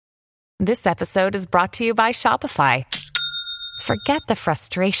This episode is brought to you by Shopify. Forget the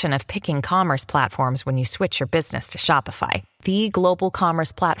frustration of picking commerce platforms when you switch your business to Shopify, the global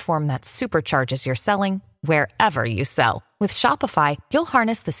commerce platform that supercharges your selling wherever you sell. With Shopify, you'll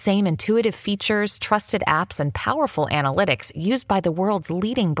harness the same intuitive features, trusted apps, and powerful analytics used by the world's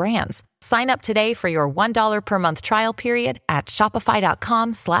leading brands. Sign up today for your $1 per month trial period at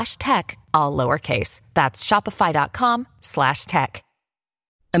shopify.com/tech, all lowercase. That's shopify.com/tech.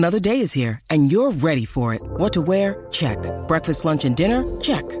 Another day is here, and you're ready for it. What to wear? Check. Breakfast, lunch, and dinner?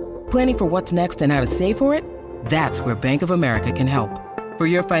 Check. Planning for what's next and how to save for it? That's where Bank of America can help. For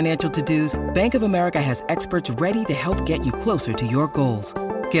your financial to-dos, Bank of America has experts ready to help get you closer to your goals.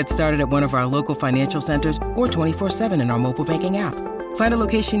 Get started at one of our local financial centers or 24/7 in our mobile banking app. Find a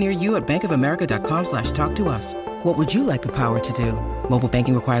location near you at bankofamerica.com/talktous. What would you like the power to do? Mobile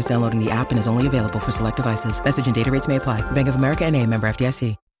banking requires downloading the app and is only available for select devices. Message and data rates may apply. Bank of America NA, member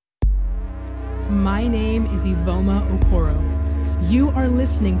FDIC. My name is Ivoma Okoro. You are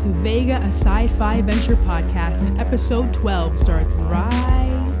listening to Vega, a sci-fi venture podcast, and episode 12 starts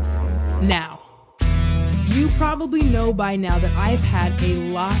right now. You probably know by now that I've had a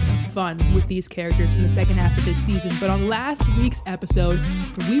lot of fun with these characters in the second half of this season, but on last week's episode,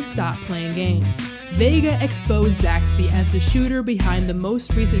 we stopped playing games. Vega exposed Zaxby as the shooter behind the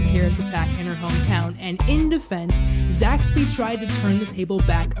most recent terrorist attack in her hometown, and in defense, Zaxby tried to turn the table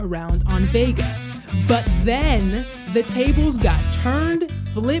back around on Vega. But then, the tables got turned,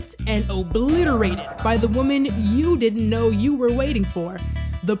 flipped, and obliterated by the woman you didn't know you were waiting for,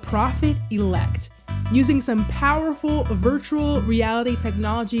 the Prophet-elect. Using some powerful virtual reality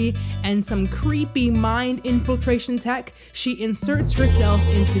technology and some creepy mind infiltration tech, she inserts herself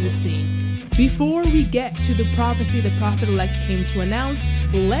into the scene. Before we get to the prophecy the Prophet-elect came to announce,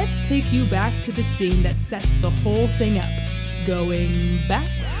 let's take you back to the scene that sets the whole thing up. Going back.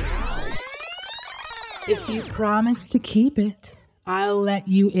 If you promise to keep it, I'll let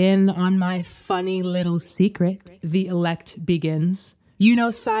you in on my funny little secret, the elect begins. You know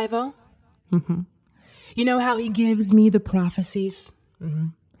Sivo? Mm-hmm. You know how he gives me the prophecies? Mm-hmm.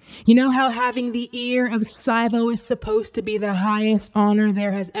 You know how having the ear of Sivo is supposed to be the highest honor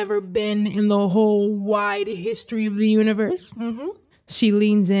there has ever been in the whole wide history of the universe? Mm-hmm. She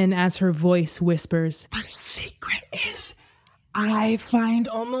leans in as her voice whispers, the secret is I find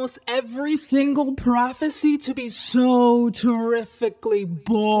almost every single prophecy to be so terrifically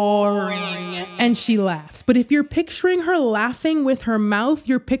boring. And she laughs. But if you're picturing her laughing with her mouth,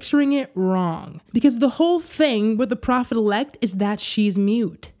 you're picturing it wrong. Because the whole thing with the Prophet-elect is that she's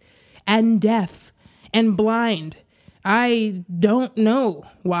mute and deaf and blind. I don't know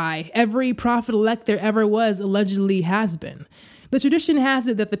why. Every Prophet-elect there ever was allegedly has been. The tradition has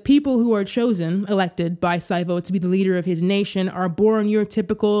it that the people who are chosen, elected by Sivo to be the leader of his nation, are born your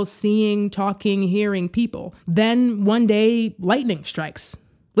typical seeing, talking, hearing people. Then one day, lightning strikes.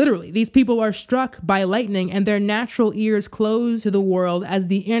 Literally, these people are struck by lightning and their natural ears close to the world as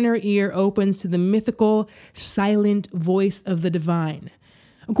the inner ear opens to the mythical, silent voice of the divine.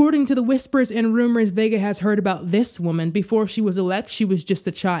 According to the whispers and rumors Vega has heard about this woman, before she was elect, she was just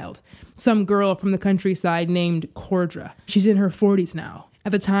a child. Some girl from the countryside named Cordra. She's in her 40s now.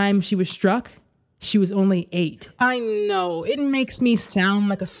 At the time she was struck, she was only 8. I know, it makes me sound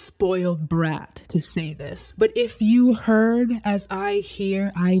like a spoiled brat to say this, but if you heard as I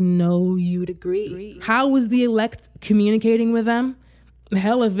hear, I know you'd agree. How was the elect communicating with them?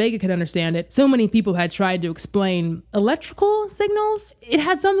 Hell, if Vega could understand it. So many people had tried to explain electrical signals. It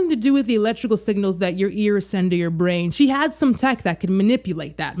had something to do with the electrical signals that your ears send to your brain. She had some tech that could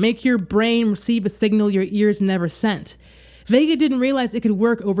manipulate that, make your brain receive a signal your ears never sent. Vega didn't realize it could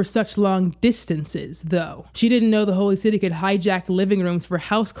work over such long distances, though. She didn't know the Holy City could hijack living rooms for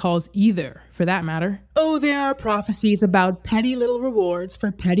house calls either, for that matter. Oh, there are prophecies about petty little rewards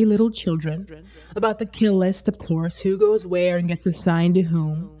for petty little children. About the kill list, of course, who goes where and gets assigned to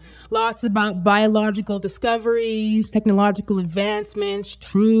whom. Lots about biological discoveries, technological advancements,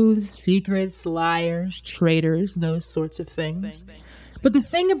 truths, secrets, liars, traitors, those sorts of things. But the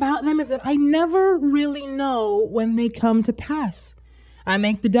thing about them is that I never really know when they come to pass. I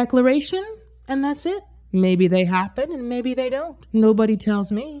make the declaration, and that's it. Maybe they happen, and maybe they don't. Nobody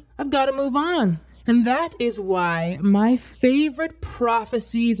tells me. I've got to move on. And that is why my favorite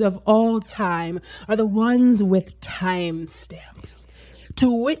prophecies of all time are the ones with timestamps.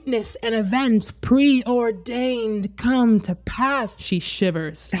 To witness an event preordained come to pass. She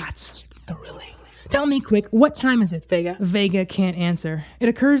shivers. That's thrilling. Tell me quick, what time is it, Vega? Vega can't answer. It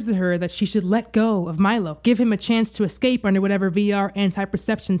occurs to her that she should let go of Milo, give him a chance to escape under whatever VR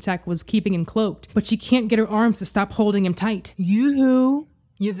anti-perception tech was keeping him cloaked. But she can't get her arms to stop holding him tight. Yoo-hoo.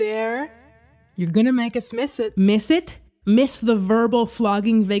 You there? You're gonna make us miss it. Miss it? Miss the verbal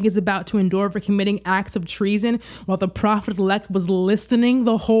flogging Vega's about to endure for committing acts of treason while the prophet-elect was listening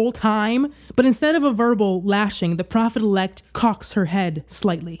the whole time? But instead of a verbal lashing, the prophet-elect cocks her head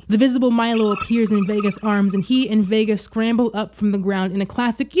slightly. The visible Milo appears in Vega's arms, and he and Vega scramble up from the ground in a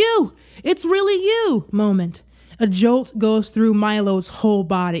classic "you! It's really you!" moment. A jolt goes through Milo's whole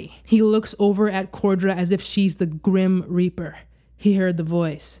body. He looks over at Cordra as if she's the Grim Reaper. He heard the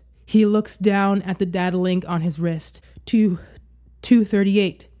voice. He looks down at the data link on his wrist.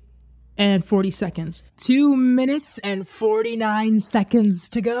 2:38 and 40 seconds. 2 minutes and 49 seconds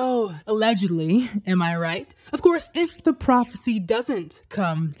to go. Allegedly, am I right? Of course, if the prophecy doesn't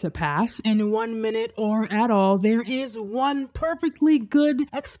come to pass in 1 minute or at all, there is one perfectly good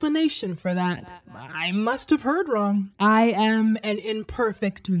explanation for that. I must have heard wrong. I am an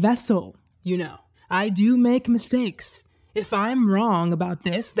imperfect vessel, you know. I do make mistakes. If I'm wrong about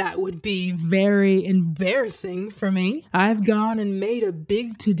this, that would be very embarrassing for me. I've gone and made a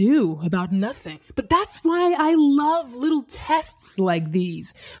big to-do about nothing. But that's why I love little tests like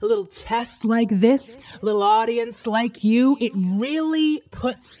these. A little test like this, a little audience like you, it really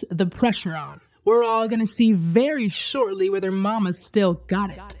puts the pressure on. We're all gonna see very shortly whether Mama's still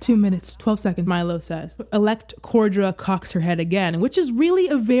got it. 2 minutes, 12 seconds, Milo says. Elect Cordra cocks her head again, which is really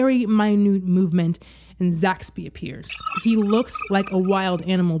a very minute movement, and Zaxby appears. He looks like a wild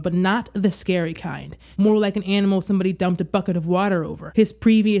animal, but not the scary kind. More like an animal somebody dumped a bucket of water over. His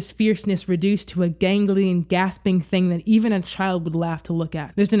previous fierceness reduced to a gangling, gasping thing that even a child would laugh to look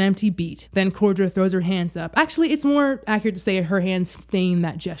at. There's an empty beat. Then Cordra throws her hands up. Actually, it's more accurate to say her hands feign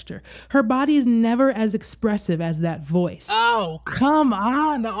that gesture. Her body is never as expressive as that voice. Oh, come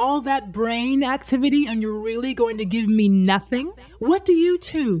on. All that brain activity and you're really going to give me nothing? What do you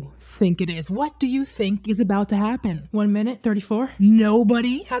two think it is? What do you think is about to happen? 1 minute, 34.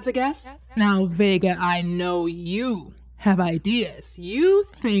 Nobody has a guess? Now, Vega, I know you have ideas. You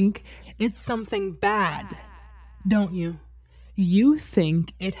think it's something bad, don't you? You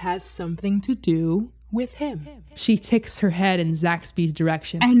think it has something to do with him. She ticks her head in Zaxby's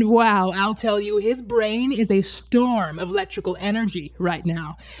direction. And wow, I'll tell you, his brain is a storm of electrical energy right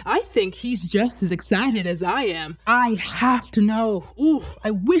now. I think he's just as excited as I am. I have to know. Ooh,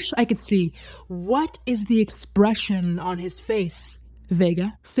 I wish I could see. What is the expression on his face?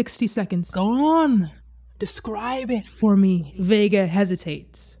 Vega, 60 seconds. Go on. Describe it for me. Vega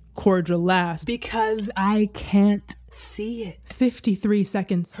hesitates. Cordra laughs. Because I can't see it. 53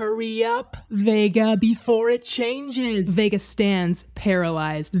 seconds. Hurry up, Vega, before it changes. Vega stands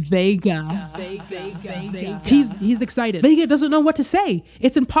paralyzed. Vega. He's excited. Vega doesn't know what to say.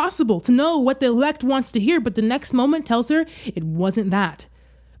 It's impossible to know what the elect wants to hear, but the next moment tells her it wasn't that.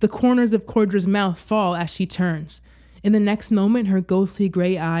 The corners of Cordra's mouth fall as she turns. In the next moment, her ghostly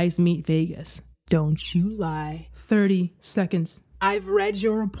gray eyes meet Vega's. Don't you lie. 30 seconds. I've read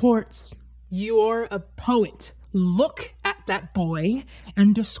your reports. You're a poet. Look at that boy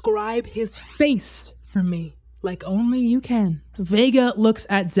and describe his face for me, like only you can. Vega looks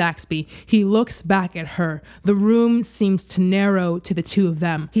at Zaxby. He looks back at her. The room seems to narrow to the two of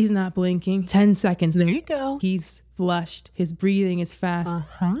them. He's not blinking. 10 seconds. There you go. He's flushed. His breathing is fast.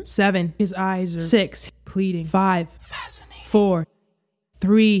 7. His eyes are 6. Pleading. 5. Fascinating. 4.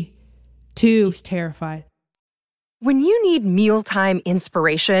 3. 2. He's terrified. When you need mealtime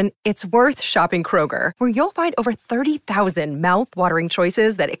inspiration, it's worth shopping Kroger, where you'll find over 30,000 mouth-watering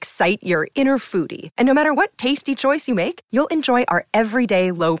choices that excite your inner foodie. And no matter what tasty choice you make, you'll enjoy our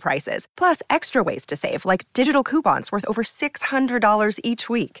everyday low prices, plus extra ways to save, like digital coupons worth over $600 each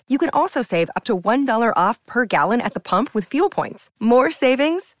week. You can also save up to $1 off per gallon at the pump with fuel points. More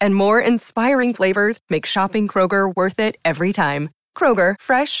savings and more inspiring flavors make shopping Kroger worth it every time. Kroger,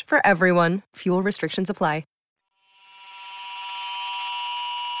 fresh for everyone. Fuel restrictions apply.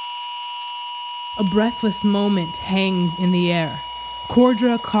 A breathless moment hangs in the air.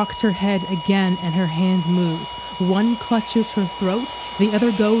 Cordra cocks her head again and her hands move. One clutches her throat, the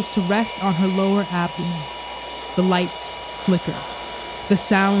other goes to rest on her lower abdomen. The lights flicker. The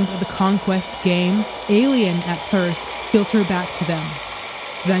sounds of the conquest game, alien at first, filter back to them,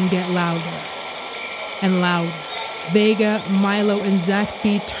 then get louder and louder. Vega, Milo, and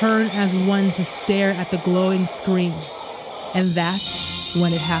Zaxby turn as one to stare at the glowing screen. And that's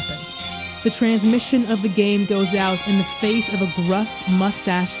when it happens. The transmission of the game goes out and the face of a gruff,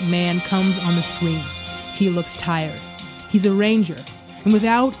 mustached man comes on the screen. He looks tired. He's a ranger. And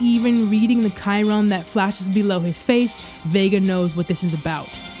without even reading the chyron that flashes below his face, Vega knows what this is about.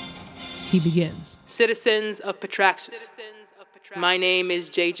 He begins. Citizens of Petraxis, my name is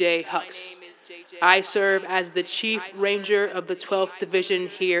J.J. Hux. I serve as the Chief Ranger of the 12th Division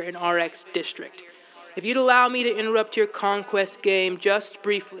here in RX District. If you'd allow me to interrupt your conquest game just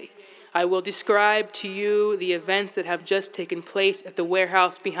briefly, I will describe to you the events that have just taken place at the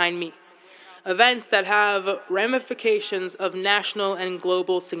warehouse behind me. Events that have ramifications of national and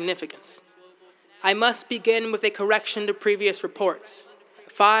global significance. I must begin with a correction to previous reports.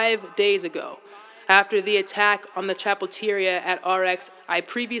 5 days ago, after the attack on the Chapelteria at RX, I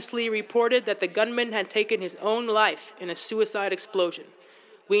previously reported that the gunman had taken his own life in a suicide explosion.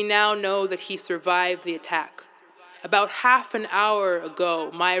 We now know that he survived the attack. About half an hour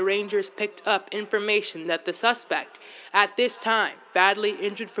ago, my rangers picked up information that the suspect, at this time, badly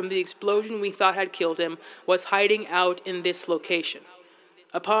injured from the explosion we thought had killed him, was hiding out in this location.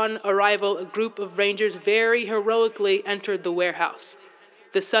 Upon arrival, a group of rangers very heroically entered the warehouse.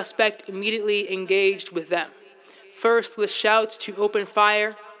 The suspect immediately engaged with them, first with shouts to open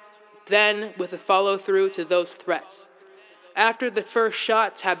fire, then with a follow-through to those threats. After the first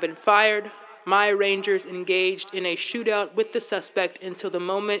shots had been fired, my rangers engaged in a shootout with the suspect until the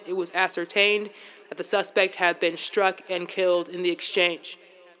moment it was ascertained that the suspect had been struck and killed in the exchange.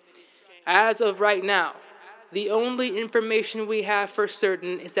 As of right now, the only information we have for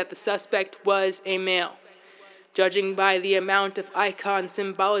certain is that the suspect was a male. Judging by the amount of icon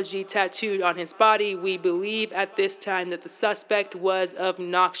symbology tattooed on his body, we believe at this time that the suspect was of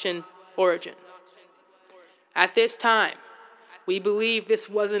Noxian origin. At this time, we believe this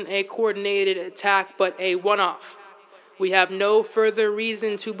wasn't a coordinated attack, but a one-off. We have no further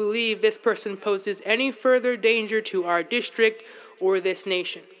reason to believe this person poses any further danger to our district or this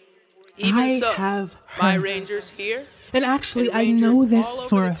nation. My rangers here... And actually, I know this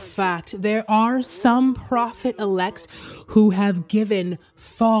for a fact. There are some prophet-elects who have given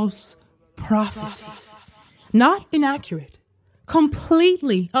false prophecies. Not inaccurate.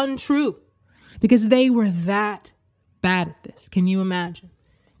 Completely untrue. Because they were that bad at this. Can you imagine?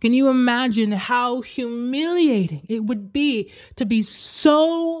 Can you imagine how humiliating it would be to be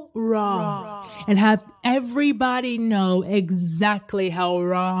so wrong and have everybody know exactly how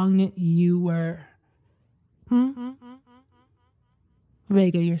wrong you were?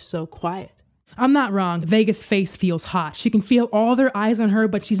 Vega, you're so quiet. I'm not wrong. Vega's face feels hot. She can feel all their eyes on her,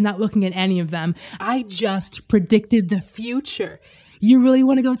 but she's not looking at any of them. I just predicted the future. You really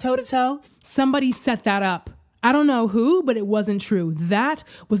want to go toe-to-toe? Somebody set that up. I don't know who, but it wasn't true. That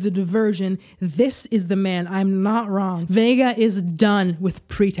was a diversion. This is the man. I'm not wrong. Vega is done with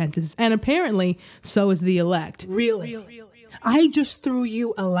pretenses, and apparently so is the elect. Really? I just threw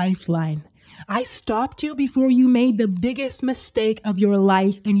you a lifeline. I stopped you before you made the biggest mistake of your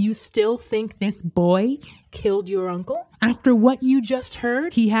life, and you still think this boy killed your uncle? After what you just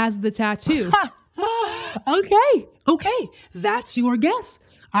heard, he has the tattoo. Okay, that's your guess.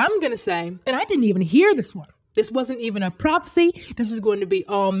 I'm gonna say, and I didn't even hear this one. This wasn't even a prophecy. This is going to be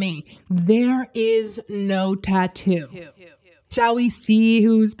all me. There is no tattoo. Shall we see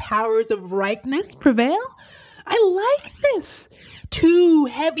whose powers of rightness prevail? I like this. 2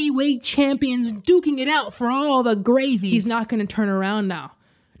 heavyweight champions duking it out for all the gravy. He's not going to turn around now.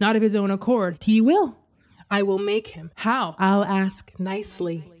 Not of his own accord. He will. I will make him. How? I'll ask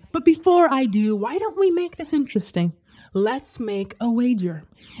nicely. But before I do, why don't we make this interesting? Let's make a wager.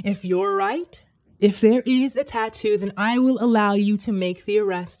 If you're right, if there is a tattoo, then I will allow you to make the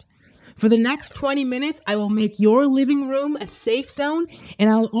arrest. For the next 20 minutes, I will make your living room a safe zone, and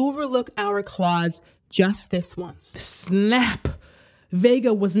I'll overlook our claws just this once. Snap!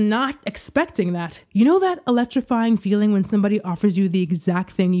 Vega was not expecting that. You know that electrifying feeling when somebody offers you the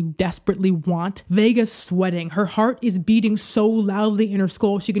exact thing you desperately want? Vega's sweating. Her heart is beating so loudly in her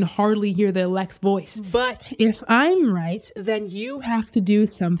skull she can hardly hear the elect's voice. But if I'm right, then you have to do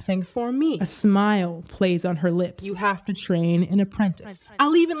something for me. A smile plays on her lips. You have to train an apprentice.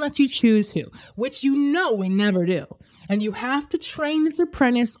 I'll even let you choose who, which you know we never do. And you have to train this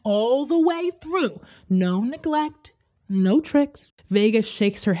apprentice all the way through. No neglect. No tricks. Vega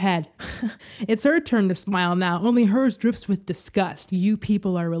shakes her head. It's her turn to smile now, only hers drips with disgust. You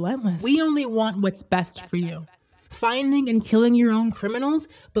people are relentless. We only want what's best for you. Finding and killing your own criminals?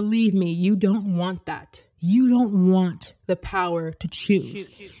 Believe me, you don't want that. You don't want the power to choose.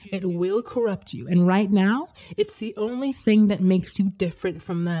 It will corrupt you. And right now, it's the only thing that makes you different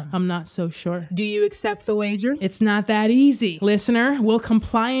from them. I'm not so sure. Do you accept the wager? It's not that easy. Listener, will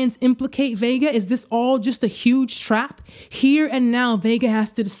compliance implicate Vega? Is this all just a huge trap? Here and now, Vega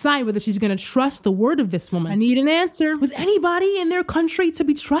has to decide whether she's going to trust the word of this woman. I need an answer. Was anybody in their country to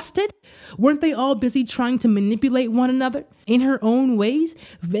be trusted? Weren't they all busy trying to manipulate one another? In her own ways,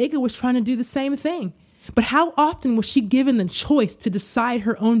 Vega was trying to do the same thing. But how often was she given the choice to decide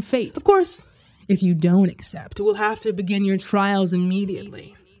her own fate? Of course, If you don't accept, we'll have to begin your trials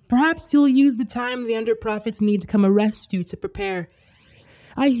immediately. Perhaps you'll use the time the underprophets need to come arrest you to prepare.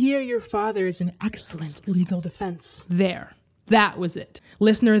 I hear your father is an excellent legal defense. There. That was it.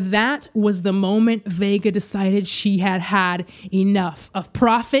 Listener, that was the moment Vega decided she had had enough of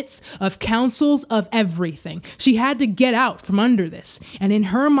prophets, of councils, of everything. She had to get out from under this. And in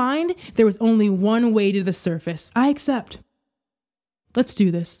her mind, there was only one way to the surface. I accept. Let's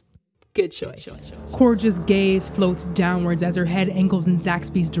do this. Good choice. Cordra's gaze floats downwards as her head angles in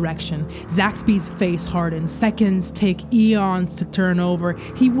Zaxby's direction. Zaxby's face hardens. Seconds take eons to turn over.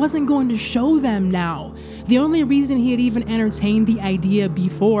 He wasn't going to show them now. The only reason he had even entertained the idea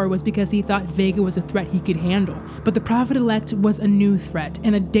before was because he thought Vega was a threat he could handle. But the Prophet-elect was a new threat,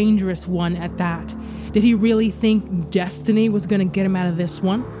 and a dangerous one at that. Did he really think destiny was going to get him out of this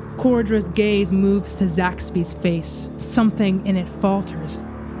one? Cordra's gaze moves to Zaxby's face. Something in it falters.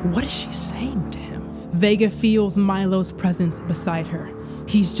 What is she saying to him? Vega feels Milo's presence beside her.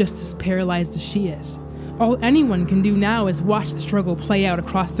 He's just as paralyzed as she is. All anyone can do now is watch the struggle play out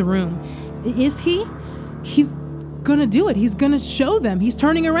across the room. Is he? He's gonna do it. He's gonna show them. He's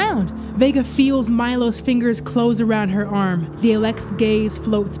turning around. Vega feels Milo's fingers close around her arm. The elect's gaze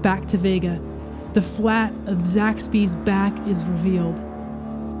floats back to Vega. The flat of Zaxby's back is revealed.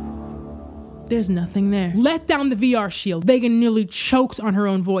 There's nothing there. Let down the VR shield. Vega nearly chokes on her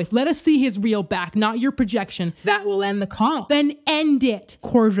own voice. Let us see his real back, not your projection. That will end the call. Then end it.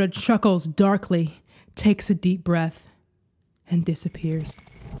 Cordra chuckles darkly, takes a deep breath, and disappears.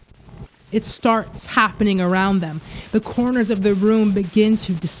 It starts happening around them. The corners of the room begin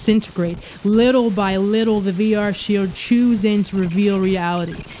to disintegrate. Little by little, the VR shield chews in to reveal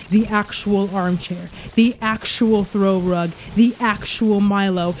reality. The actual armchair, the actual throw rug, the actual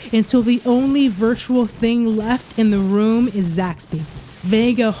Milo, until the only virtual thing left in the room is Zaxby.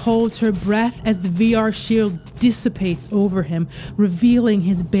 Vega holds her breath as the VR shield dissipates over him, revealing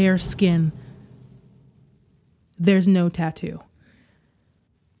his bare skin. There's no tattoo.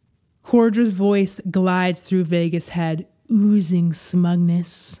 Cordra's voice glides through Vega's head, oozing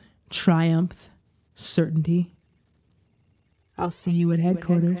smugness, triumph, certainty. I'll see you at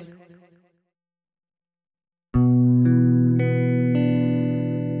headquarters.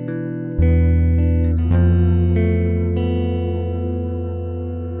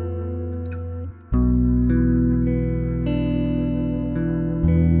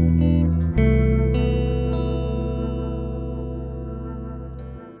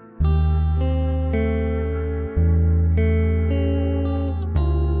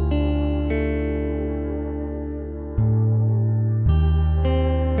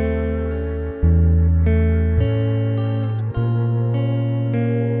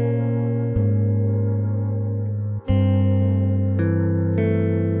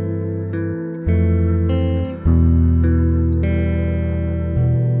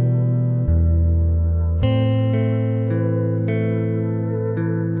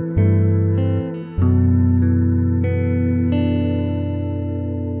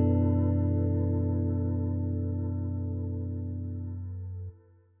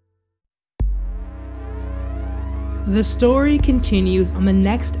 The story continues on the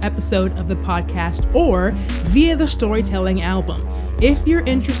next episode of the podcast or via the storytelling album. If you're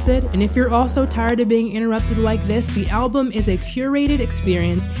interested, and if you're also tired of being interrupted like this, the album is a curated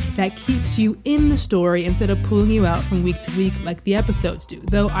experience that keeps you in the story instead of pulling you out from week to week like the episodes do,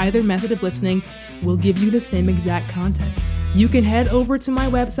 though either method of listening will give you the same exact content. You can head over to my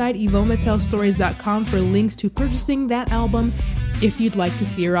website, evomattelstories.com, for links to purchasing that album if you'd like to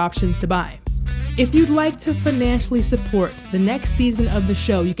see your options to buy. If you'd like to financially support the next season of the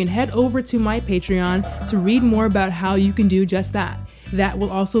show, you can head over to my Patreon to read more about how you can do just that. That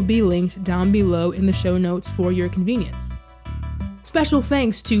will also be linked down below in the show notes for your convenience. Special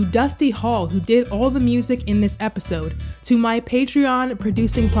thanks to Dusty Hall, who did all the music in this episode, to my Patreon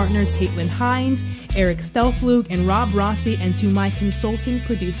producing partners Caitlin Hines, Eric Stelflug, and Rob Rossi, and to my consulting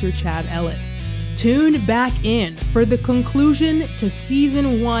producer Chad Ellis. Tune back in for the conclusion to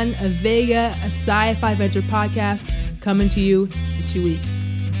Season 1 of Vega, a sci-fi venture podcast, coming to you in 2 weeks.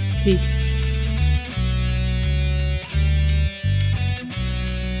 Peace.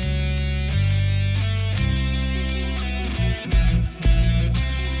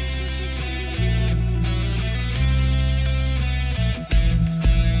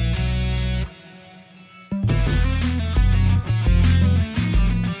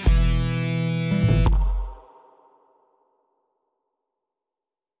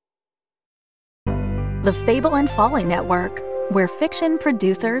 The Fable and Folly Network, where fiction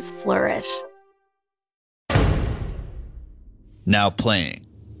producers flourish. Now playing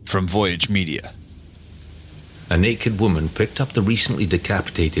from Voyage Media. a naked woman picked up the recently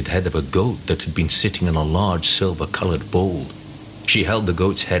decapitated head of a goat that had been sitting in a large silver-colored bowl. She held the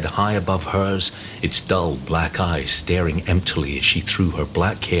goat's head high above hers, its dull black eyes staring emptily as she threw her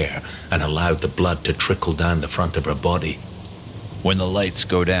black hair and allowed the blood to trickle down the front of her body. When the lights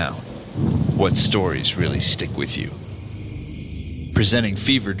go down, what stories really stick with you? Presenting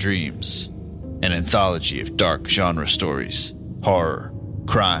Fever Dreams, an anthology of dark genre stories, horror,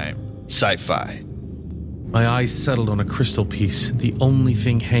 crime, sci-fi. My eyes settled on a crystal piece, the only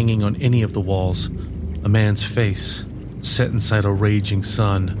thing hanging on any of the walls. A man's face, set inside a raging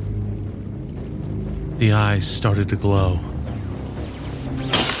sun. The eyes started to glow.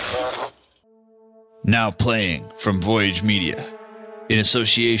 Now playing from Voyage Media, in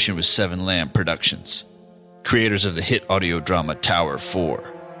association with Seven Lamb Productions, creators of the hit audio drama Tower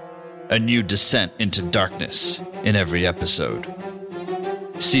 4. A new descent into darkness in every episode.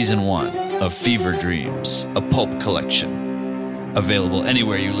 Season 1 of Fever Dreams, a pulp collection. Available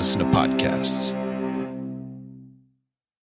anywhere you listen to podcasts.